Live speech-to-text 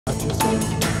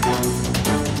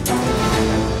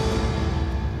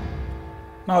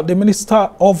Now, the Minister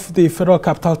of the Federal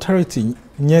Capital Territory,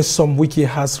 Nyesom, Wike,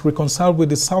 has reconciled with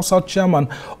the South-South chairman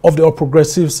of the All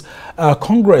Progressives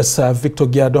Congress, Victor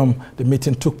Giadom. The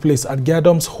meeting took place at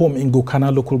Giadom's home in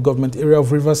Gokana local government area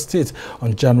of Rivers State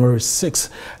on January 6.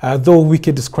 Though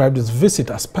Wike described his visit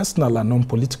as personal and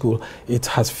non-political, it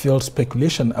has fueled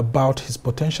speculation about his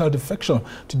potential defection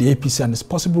to the APC and his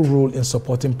possible role in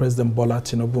supporting President Bola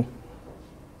Tinubu.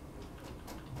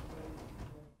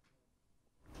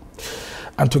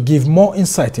 And to give more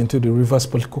insight into the Rivers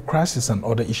political crisis and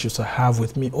other issues, I have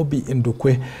with me Oby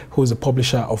Ndukwe, who is a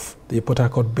publisher of the Port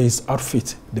Harcourt-based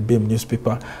outfit, the BAME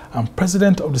newspaper, and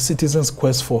president of the Citizens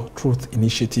Quest for Truth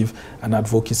Initiative and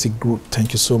Advocacy Group.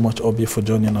 Thank you so much, Oby, for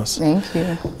joining us. Thank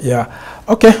you. Yeah.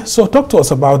 Okay, so talk to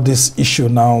us about this issue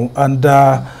now. And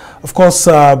of course,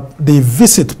 the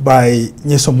visit by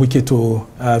Nyesom Wike to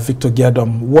Victor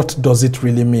Giadom, what does it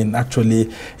really mean, actually,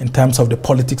 in terms of the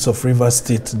politics of Rivers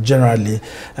State generally?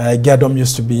 Giadom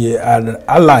used to be an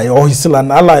ally, or he's still an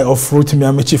ally of Rotimi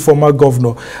Amaechi, former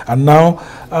governor, and now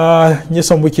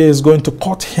Nyesom Wike is going to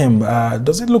court him.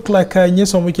 Does it look like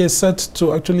Nyesom Wike is set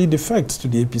to actually defect to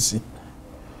the APC?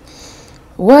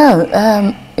 Well,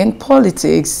 in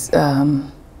politics, you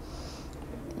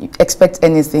expect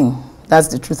anything. That's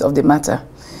the truth of the matter.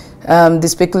 The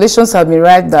speculations have been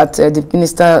right that the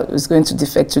minister is going to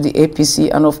defect to the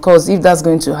APC, and of course, if that's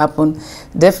going to happen,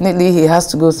 definitely he has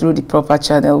to go through the proper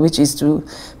channel, which is to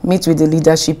meet with the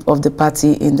leadership of the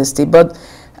party in the state. But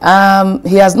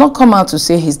he has not come out to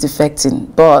say he's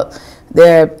defecting, but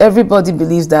everybody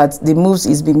believes that the moves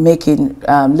he's been making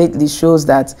lately shows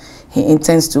that he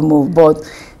intends to move. But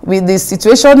with the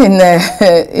situation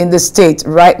in the state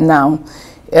right now,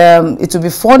 it would be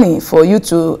funny for you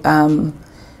to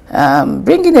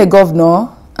bring in a governor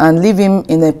and leave him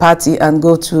in a party and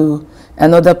go to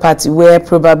another party where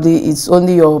probably it's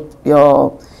only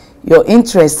your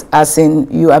interest, as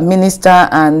in you are minister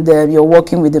and you're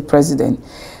working with the president.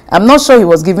 I'm not sure he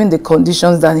was given the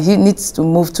conditions that he needs to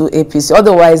move to APC.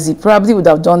 Otherwise, he probably would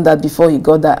have done that before he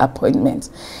got that appointment.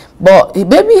 But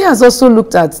maybe he has also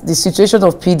looked at the situation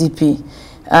of PDP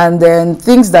and then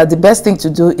thinks that the best thing to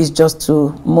do is just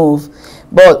to move.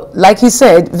 But like he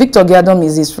said, Victor Giadom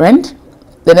is his friend.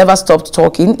 They never stopped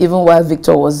talking, even while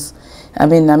Victor was, I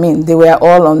mean, they were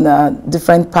all on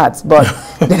different paths, but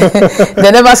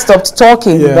they never stopped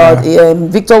talking. Yeah. But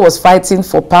Victor was fighting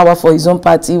for power for his own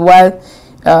party, while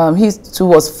he too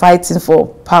was fighting for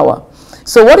power.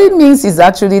 So what it means is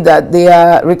actually that they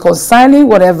are reconciling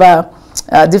whatever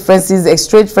differences,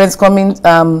 estranged friends coming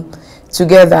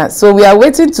together. So we are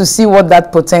waiting to see what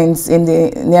that portends in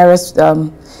the nearest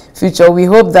future. We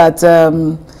hope that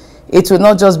it will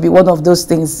not just be one of those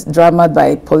things dramaed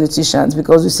by politicians,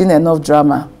 because we've seen enough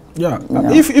drama. Yeah, you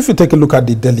know. If you take a look at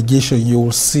the delegation, you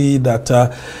will see that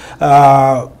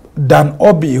Dan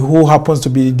Oby, who happens to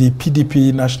be the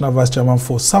PDP National Vice Chairman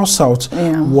for South-South,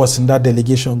 was in that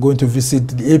delegation, going to visit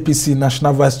the APC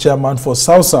National Vice Chairman for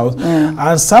South-South.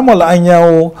 And Samuel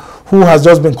Anyao, who has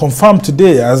just been confirmed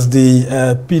today as the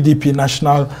PDP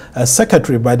National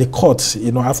Secretary by the court,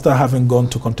 you know, after having gone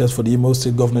to contest for the Imo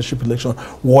State governorship election,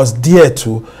 was there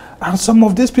too. And some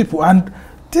of these people, and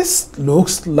this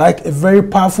looks like a very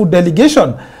powerful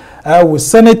delegation. With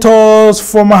senators,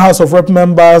 former House of Rep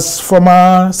members,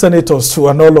 former senators too,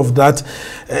 and all of that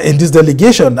in this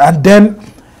delegation. And then,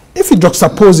 if you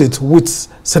juxtapose it with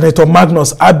Senator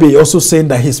Magnus Abe also saying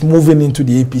that he's moving into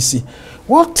the APC,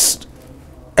 what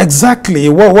exactly,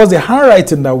 what was the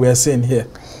handwriting that we are seeing here?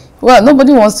 Well,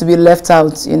 nobody wants to be left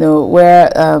out, you know, where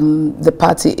the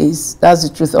party is. That's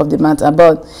the truth of the matter.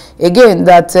 But again,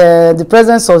 that the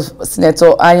presence of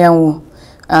Senator Anyanwu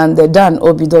and Dan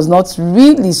Oby does not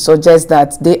really suggest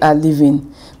that they are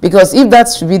leaving, because if that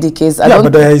should be the case, but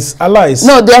they are his allies.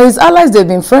 No, they are his allies. They've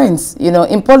been friends. You know,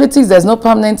 in politics, there's no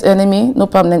permanent enemy, no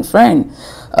permanent friend.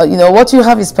 You know, what you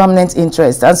have is permanent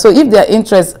interest, and so if their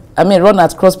interest, run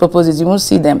at cross purposes, you won't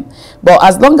see them. But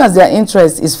as long as their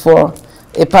interest is for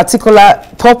a particular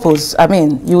purpose,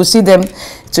 you will see them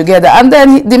together. And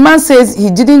then the man says he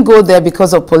didn't go there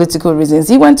because of political reasons.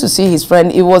 He went to see his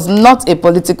friend. It was not a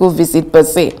political visit per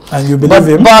se. And you believe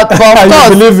him? But of course,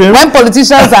 when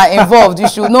politicians are involved, you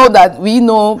should know that we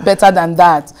know better than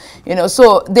that. You know,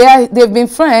 so they've been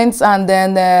friends, and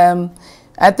then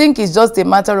I think it's just a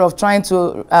matter of trying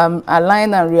to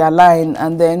align and realign,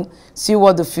 and then see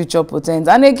what the future portends.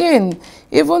 And again,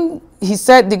 even he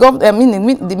said,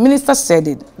 the minister said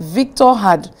it, Victor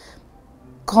had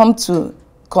come to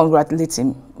congratulate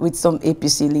him with some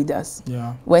APC leaders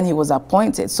when he was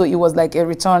appointed. So it was like a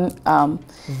return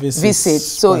visit.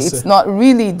 So it's not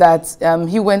really that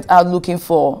he went out looking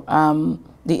for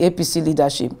the APC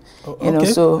leadership. You know,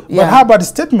 so, But how about the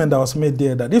statement that was made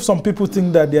there that if some people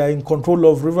think that they are in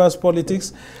control of Rivers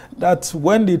politics, that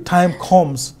when the time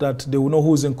comes that they will know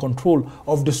who's in control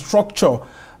of the structure,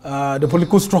 the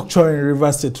political structure in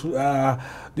Rivers State.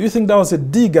 Do you think that was a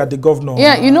dig at the governor?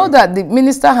 Yeah, you know that the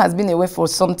minister has been away for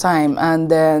some time,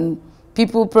 and then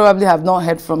people probably have not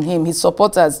heard from him, his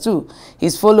supporters too,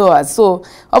 his followers. So,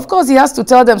 of course, he has to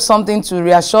tell them something to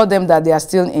reassure them that they are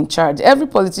still in charge. Every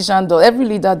politician does, every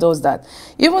leader does that.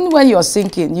 Even when you're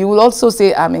sinking, you will also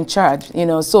say, I'm in charge, you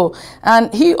know. So,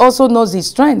 and he also knows his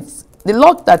strengths. The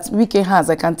luck that Wike has,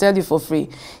 I can tell you for free,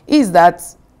 is that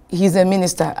he's a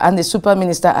minister and a super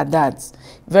minister at that,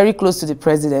 very close to the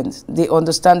president. They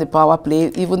understand the power play.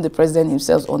 Even the president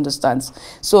himself understands.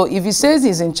 So if he says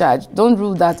he's in charge, don't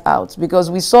rule that out, because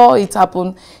we saw it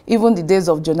happen even the days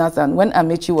of Jonathan when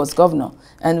Amechi was governor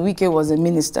and Wike was a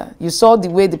minister. You saw the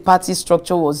way the party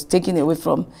structure was taken away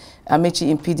from Amechi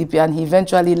in PDP, and he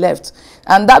eventually left.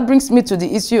 And that brings me to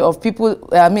the issue of people,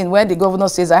 I mean, when the governor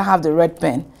says, I have the red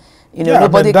pen. You know,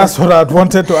 nobody that's what I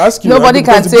wanted to ask you. Nobody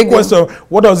can take the question.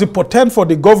 What does it portend for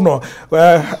the governor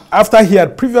after he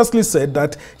had previously said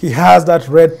that he has that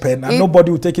red pen and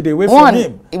nobody will take it away from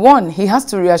him? One, he has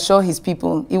to reassure his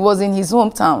people. He was in his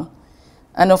hometown.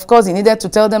 And of course, he needed to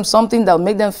tell them something that would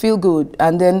make them feel good.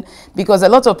 And then, because a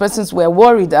lot of persons were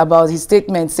worried about his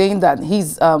statement saying that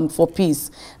he's for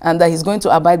peace and that he's going to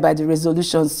abide by the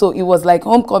resolutions. So it was like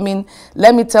homecoming.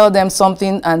 Let me tell them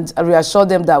something and reassure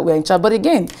them that we're in charge. But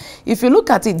again, if you look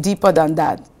at it deeper than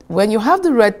that, when you have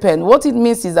the red pen, what it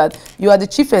means is that you are the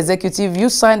chief executive, you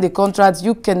sign the contract,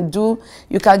 you can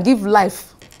give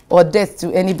life or death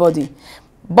to anybody.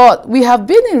 But we have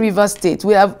been in Rivers State.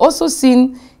 We have also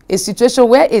seen a situation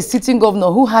where a sitting governor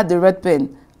who had the red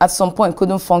pen at some point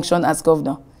couldn't function as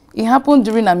governor. It happened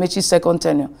during Amechi's second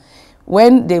tenure,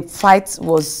 when the fight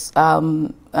was at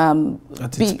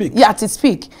its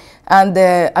peak. And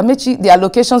Amechi, the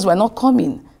allocations were not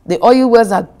coming. The oil wells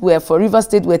that were for Rivers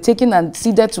State were taken and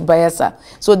ceded to Bayelsa.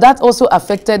 So that also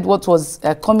affected what was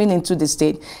coming into the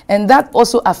state. And that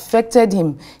also affected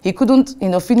him. He couldn't, you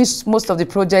know, finish most of the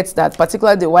projects that,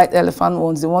 particularly the White Elephant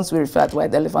ones, the ones we refer to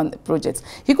White Elephant projects.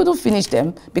 He couldn't finish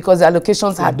them because the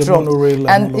allocations had dropped.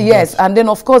 And yes, and then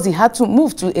of course he had to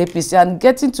move to APC. And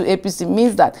getting to APC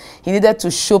means that he needed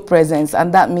to show presence,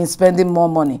 and that means spending more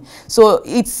money. So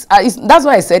that's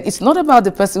why I said it's not about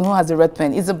the person who has the red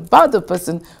pen. It's about the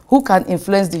person who can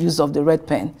influence the use of the red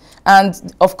pen.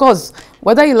 And of course,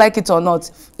 whether you like it or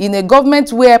not, in a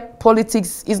government where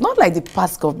politics is not like the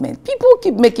past government, people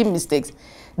keep making mistakes.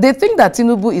 They think that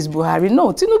Tinubu is Buhari.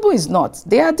 No, Tinubu is not.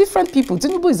 They are different people.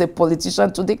 Tinubu is a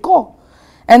politician to the core.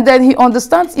 And then he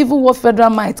understands even what federal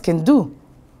might can do.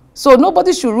 So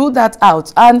nobody should rule that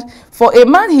out. And for a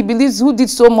man he believes who did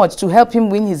so much to help him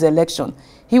win his election,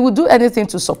 he would do anything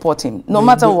to support him, no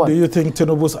matter what. Do you think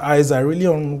Tinubu's eyes are really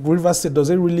on Rivers State? Does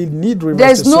it really need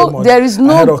Rivers State so much there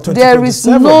is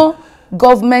no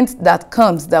government that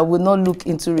comes that will not look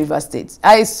into Rivers State.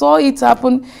 I saw it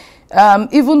happen.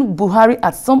 Even Buhari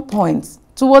at some point,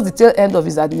 towards the tail end of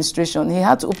his administration, he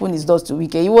had to open his doors to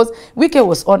Wike. Wike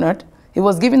was honored. He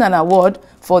was given an award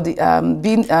for the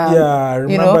being, I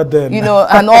remember then.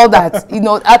 And all that.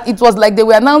 It was like they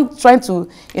were now trying to,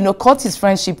 cut his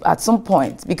friendship at some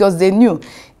point, because they knew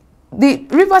the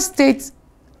Rivers State,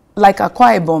 like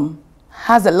Akwa Ibom,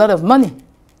 has a lot of money.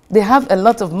 They have a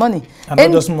lot of money. And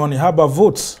not just money, how about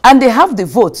votes? And they have the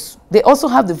votes. They also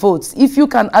have the votes. If you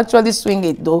can actually swing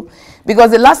it, though,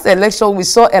 because the last election we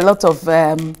saw a lot of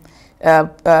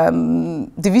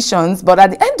divisions, but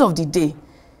at the end of the day,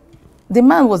 the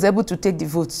man was able to take the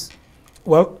votes.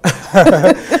 Well,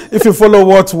 if you follow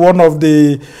what one of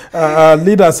the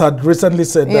leaders had recently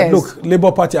said, that look,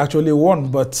 Labour Party actually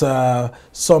won, but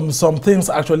some things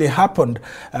actually happened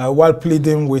while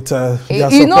pleading with their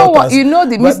supporters.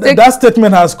 The mistake. That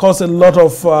statement has caused a lot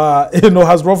of,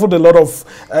 has ruffled a lot of,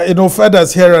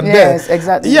 feathers here and there. Yes,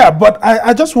 exactly. Yeah, but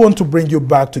I just want to bring you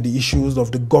back to the issues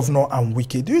of the governor and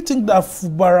Wike. Do you think that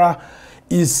Fubara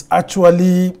is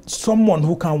actually someone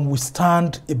who can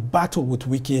withstand a battle with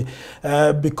Wike,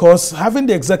 because having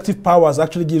the executive powers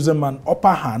actually gives them an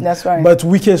upper hand. That's right. But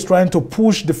Wike is trying to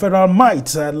push the federal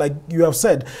might, like you have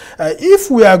said. If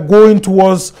we are going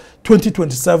towards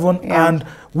 2027 and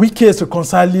Wike is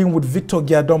reconciling with Victor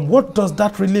Gyadom, what does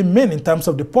that really mean in terms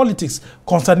of the politics,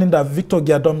 concerning that Victor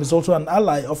Gyadom is also an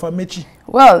ally of Amechi?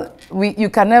 Well, you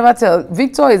can never tell.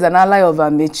 Victor is an ally of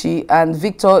Amechi, and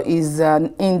Victor is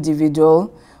an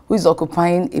individual who is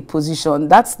occupying a position.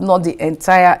 That's not the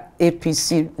entire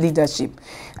APC leadership.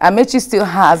 Amaechi still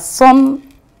has some,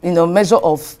 measure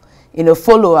of,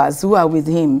 followers who are with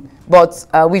him. But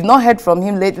we've not heard from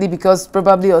him lately because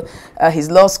probably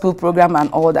his law school program and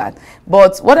all that.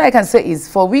 But what I can say is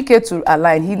for Wike to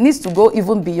align, he needs to go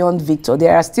even beyond Victor.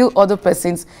 There are still other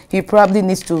persons he probably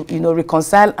needs to,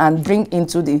 reconcile and bring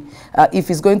into the, if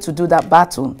he's going to do that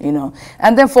battle,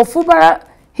 And then for Fubara,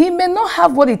 he may not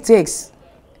have what it takes.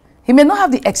 He may not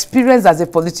have the experience as a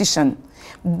politician.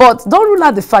 But don't rule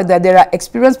out the fact that there are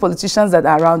experienced politicians that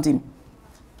are around him.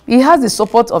 He has the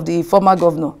support of the former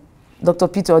governor, Dr.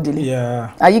 Peter Odili.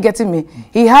 Yeah. Are you getting me?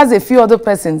 He has a few other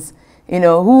persons,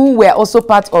 who were also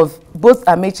part of both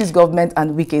Amaechi's government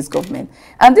and Wike's government.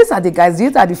 And these are the guys,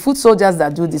 these are the foot soldiers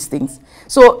that do these things.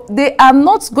 So they are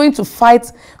not going to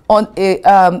fight on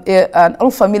an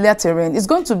unfamiliar terrain. It's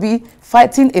going to be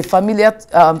fighting a familiar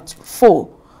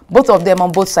foe, both of them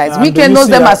on both sides. Wike knows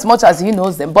them as much as he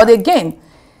knows them. But again,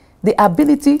 the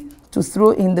ability to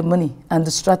throw in the money and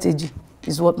the strategy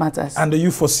is what matters. And do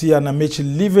you foresee an Amaechi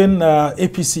leaving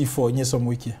APC for Nyesom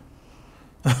Wike?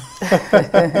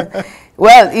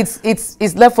 Well,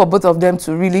 it's left for both of them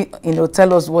to really,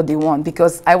 tell us what they want.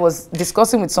 Because I was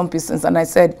discussing with some persons and I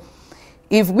said,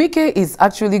 if Wike is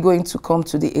actually going to come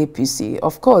to the APC,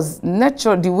 of course,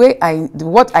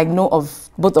 what I know of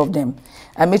both of them,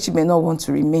 Amaechi may not want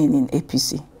to remain in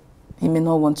APC. He may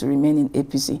not want to remain in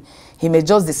APC. He may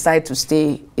just decide to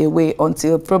stay away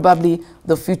until probably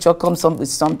the future comes up with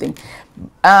something.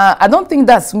 I don't think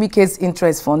that's Wike's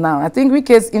interest for now. I think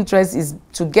Wike's interest is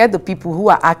to get the people who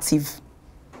are active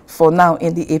for now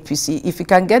in the APC. If he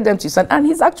can get them to stand, and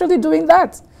he's actually doing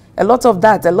that. A lot of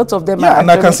them are.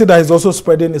 And I can see that he's also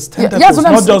spreading his tentacles,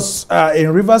 not just in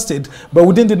Rivers State, but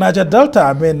within the Niger Delta.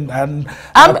 I mean, and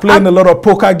playing a lot of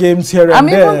poker games here and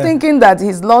there. I'm even thinking that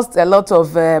he's lost a lot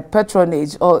of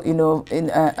patronage, or in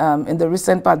the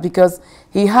recent past, because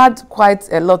he had quite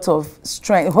a lot of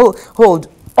strength, hold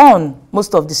on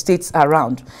most of the states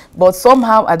around. But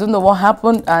somehow, I don't know what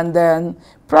happened, and then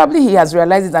probably he has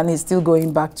realized it and he's still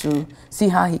going back to see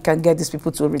how he can get these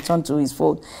people to return to his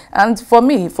fold. And for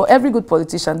me, for every good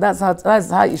politician, that's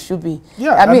how it should be.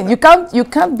 Yeah, I mean, you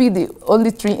can't be the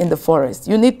only tree in the forest.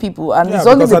 You need people, and it's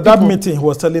only the people. Because at that meeting, he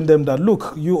was telling them that,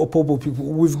 look, you Opobo people,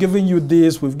 we've given you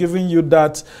this, we've given you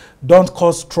that. Don't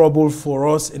cause trouble for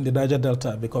us in the Niger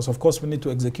Delta, because of course we need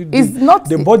to execute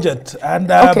the budget. And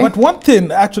but one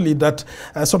thing actually that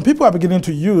some people are beginning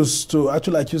to use to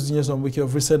actually accuse Nyesom Wike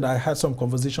of recent, I had some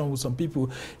conversation with some people,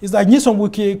 is that Nyesom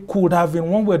Wike could have in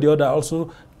one way or the other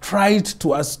also tried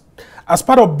to, as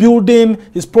part of building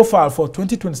his profile for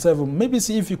 2027, maybe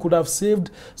see if he could have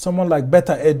saved someone like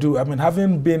Betta Edu. I mean,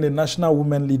 having been a national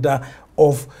women leader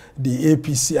of the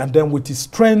APC, and then with his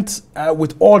strength,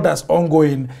 with all that's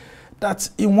ongoing, that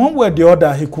in one way or the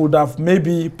other he could have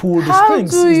maybe pulled the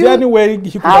strings. Is there any way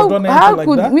he could have done anything like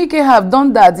that? How could Wike have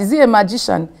done that? Is he a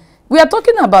magician? We are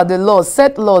talking about the laws,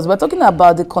 set laws. We're talking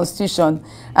about the constitution.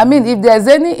 I mean, if there's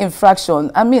any infraction,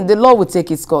 I mean, the law would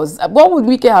take its course. What would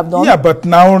Wike have done? Yeah, but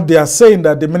now they are saying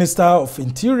that the Minister of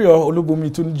Interior, Olubunmi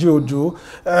Tunji-Ojo,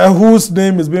 whose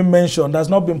name is being mentioned, has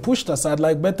not been pushed aside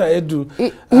like Betta Edu.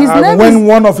 When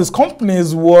one of his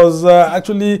companies was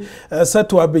actually said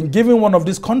to have been given one of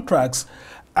these contracts.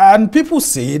 And people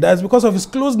say that's because of his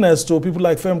closeness to people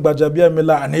like Fem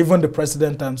Gbajabiamila and even the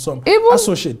president and some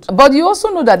associates. But you also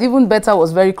know that even Betta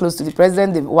was very close to the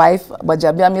president, the wife,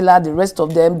 Gbajabiamila, the rest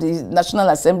of them, the National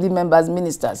Assembly members,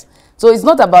 ministers. So it's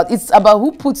not about, it's about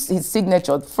who puts his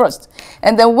signature first.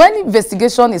 And then when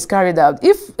investigation is carried out,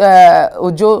 if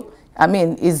Ojo, I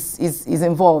mean, is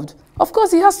involved, of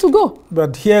course he has to go.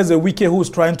 But here's a Wike who's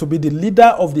trying to be the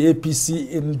leader of the APC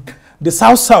in the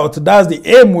South-South. That's the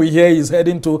aim we hear is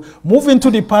heading to. Move into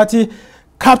the party,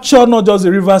 capture not just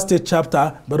the Rivers State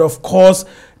chapter, but of course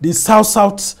the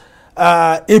South-South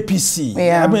APC.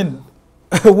 Yeah. I mean,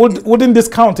 wouldn't this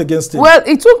count against him? Well,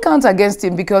 it won't count against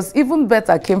him because even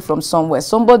Betta came from somewhere.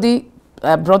 Somebody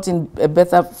brought in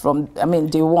Betta from, I mean,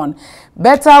 day one.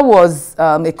 Betta was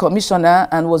a commissioner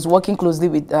and was working closely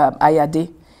with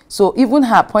Ayade. So even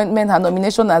her appointment, her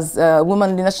nomination as the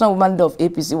National Woman Leader of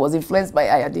APC was influenced by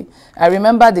Ayade. I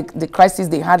remember the crisis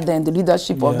they had then, the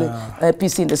leadership of the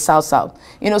APC in the South-South.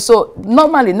 You know, so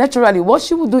normally, naturally, what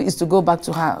she would do is to go back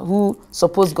to her, who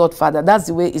supposed godfather. That's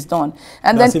the way it's done.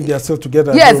 And that's then if they are still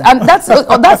together. Yes, and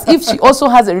that's if she also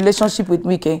has a relationship with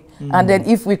Wike, and then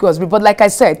if Wike was, but like I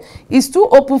said, it's too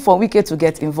open for Wike to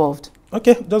get involved.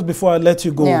 Okay, just before I let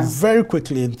you go, very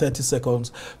quickly in 30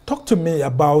 seconds, talk to me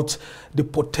about the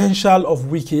potential of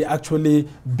Wike actually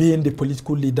being the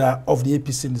political leader of the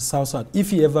APC in the South-South,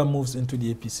 if he ever moves into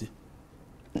the APC.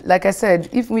 like I said,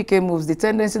 if Wike moves, the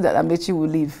tendency that Amaechi will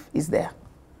leave is there.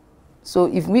 So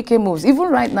if Wike moves, even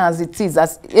right now as it is,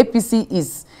 as APC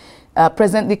is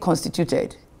presently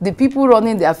constituted, the people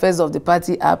running the affairs of the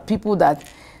party are people that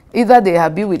either they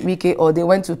have been with Wike or they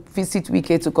went to visit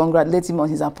Wike to congratulate him on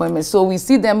his appointment. So we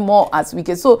see them more as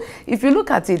Wike. So if you look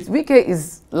at it, Wike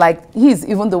is like, he's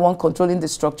even the one controlling the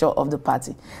structure of the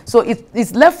party. So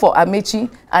it's left for Amaechi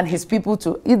and his people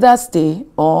to either stay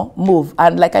or move.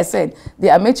 And like I said, the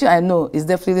Amaechi I know is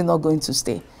definitely not going to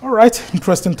stay. All right,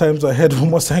 interesting times ahead. We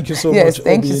must thank you so much. Yes,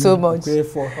 thank you so much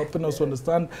for helping us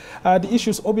understand the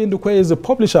issues. Oby Ndukwe is a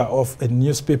publisher of a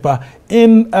newspaper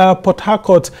in Port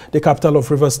Harcourt, the capital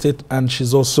of Rivers State, and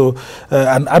she's also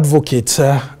an advocate,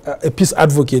 a peace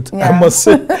advocate, I must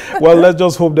say. Well, let's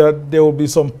just hope that there will be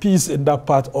some peace in that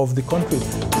part of the country.